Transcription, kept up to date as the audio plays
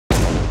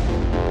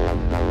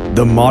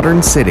The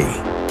modern city.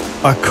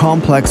 A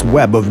complex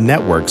web of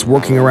networks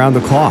working around the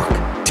clock.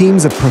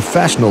 Teams of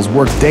professionals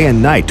work day and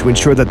night to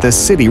ensure that the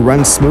city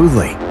runs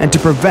smoothly and to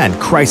prevent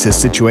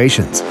crisis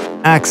situations.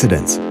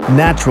 Accidents,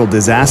 natural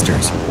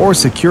disasters, or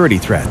security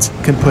threats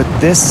can put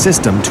this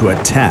system to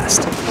a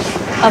test.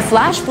 A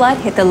flash flood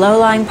hit the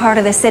low-lying part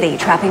of the city,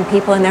 trapping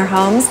people in their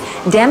homes,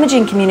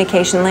 damaging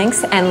communication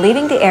links, and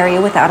leaving the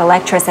area without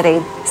electricity.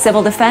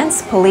 Civil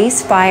defense,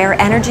 police, fire,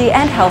 energy,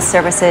 and health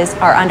services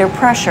are under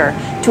pressure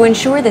to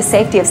ensure the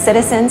safety of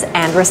citizens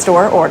and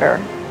restore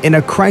order. In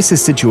a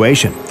crisis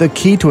situation, the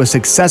key to a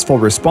successful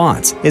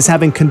response is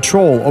having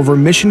control over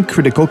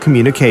mission-critical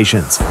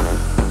communications.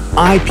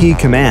 IP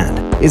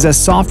Command is a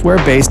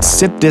software-based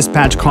SIP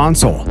dispatch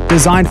console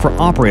designed for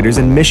operators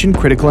in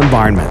mission-critical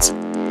environments.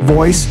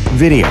 Voice,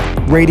 video,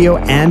 radio,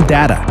 and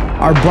data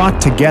are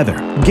brought together,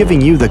 giving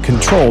you the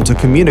control to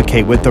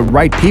communicate with the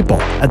right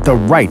people at the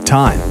right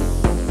time.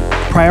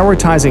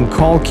 Prioritizing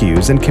call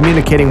queues and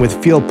communicating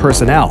with field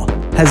personnel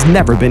has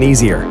never been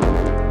easier.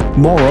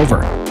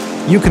 Moreover,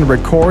 you can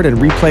record and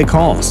replay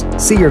calls,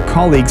 see your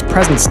colleagues'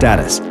 present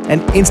status,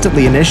 and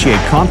instantly initiate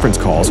conference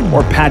calls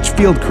or patch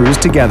field crews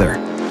together.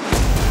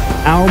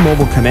 Our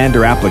Mobile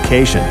Commander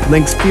application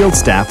links field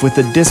staff with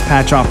the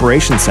Dispatch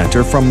Operations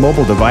Center from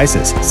mobile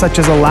devices such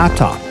as a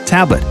laptop,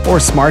 tablet, or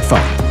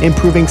smartphone,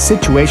 improving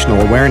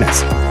situational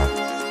awareness.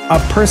 A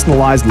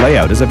personalized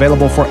layout is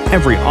available for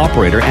every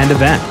operator and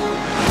event.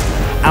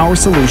 Our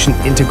solution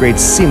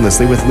integrates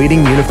seamlessly with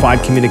leading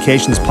unified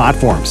communications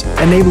platforms,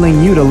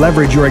 enabling you to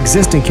leverage your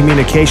existing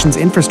communications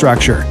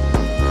infrastructure.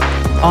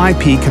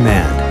 IP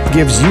Command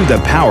gives you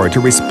the power to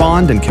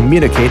respond and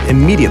communicate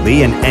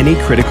immediately in any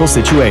critical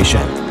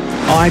situation.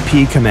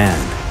 IP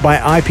Command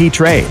by IP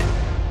Trade,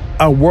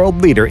 a world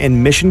leader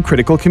in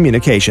mission-critical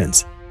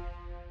communications.